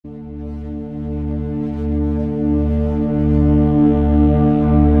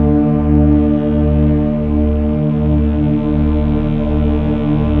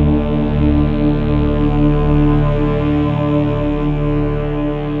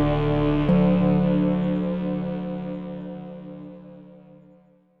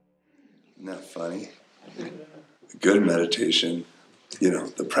good meditation,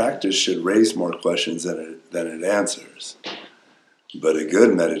 the practice should raise more questions than it answers. But a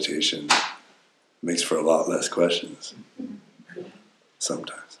good meditation makes for a lot less questions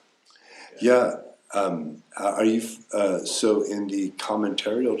sometimes. Yeah. Are you so in the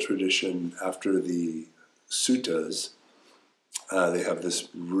commentarial tradition after the suttas? They have this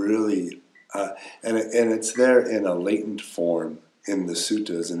really, and it's there in a latent form in the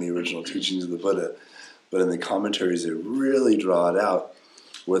suttas, in the original teachings of the Buddha, but in the commentaries they really draw it out,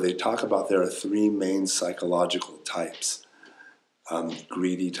 where they talk about there are three main psychological types: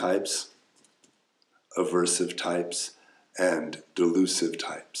 greedy types, aversive types, and delusive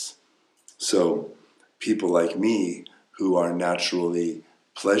types. So people like me who are naturally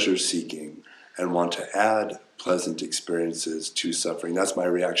pleasure-seeking and want to add pleasant experiences to suffering, that's my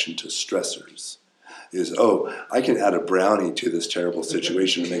reaction to stressors, is, I can add a brownie to this terrible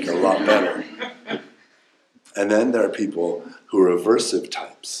situation and make it a lot better. And then there are people who are aversive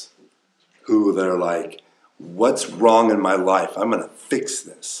types, who they're like, what's wrong in my life? I'm going to fix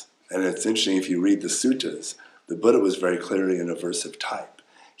this. And it's interesting, if you read the suttas, the Buddha was very clearly an aversive type.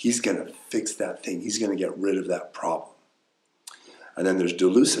 He's going to fix that thing. He's going to get rid of that problem. And then there's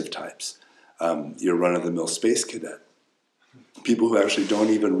delusive types. Your run-of-the-mill space cadet. People who actually don't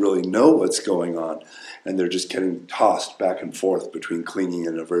even really know what's going on, and they're just getting tossed back and forth between clinging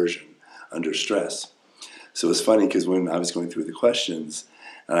and aversion under stress. So it's funny because when I was going through the questions,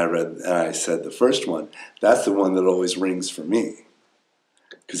 and I said the first one, that's the one that always rings for me,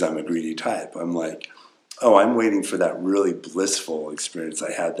 because I'm a greedy type. I'm like, I'm waiting for that really blissful experience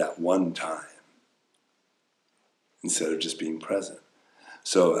I had that one time, instead of just being present.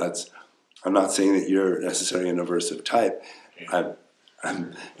 So I'm not saying that you're necessarily an aversive type.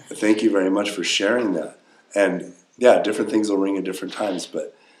 Thank you very much for sharing that. And yeah, different things will ring at different times,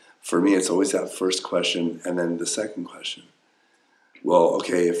 but for me it's always that first question and then the second question. Well,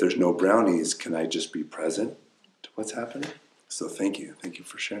 okay, if there's no brownies, can I just be present to what's happening? So thank you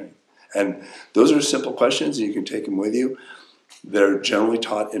for sharing. And those are simple questions, and you can take them with you. They're generally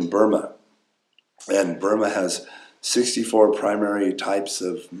taught in Burma. And Burma has 64 primary types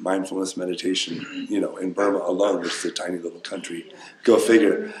of mindfulness meditation, in Burma alone, which is a tiny little country. Go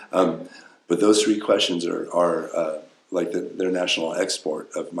figure. But those three questions are like their national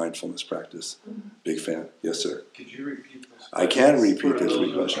export of mindfulness practice. Big fan. Yes, sir. Could you repeat those? I can repeat the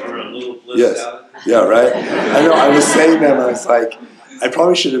three questions. For a little bliss Yes. out. Yeah, right? I know, I was saying them, I was like, I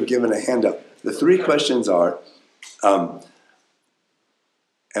probably should have given a handout. The three questions are, am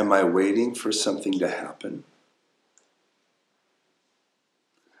I waiting for something to happen?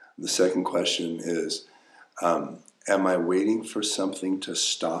 The second question is, am I waiting for something to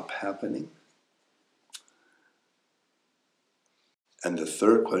stop happening? And the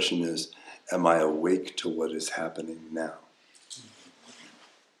third question is, am I awake to what is happening now?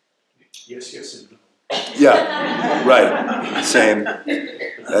 Yes, and no. Yeah, right. Same.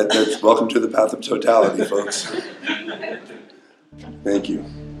 That's welcome to the path of totality, folks. Thank you.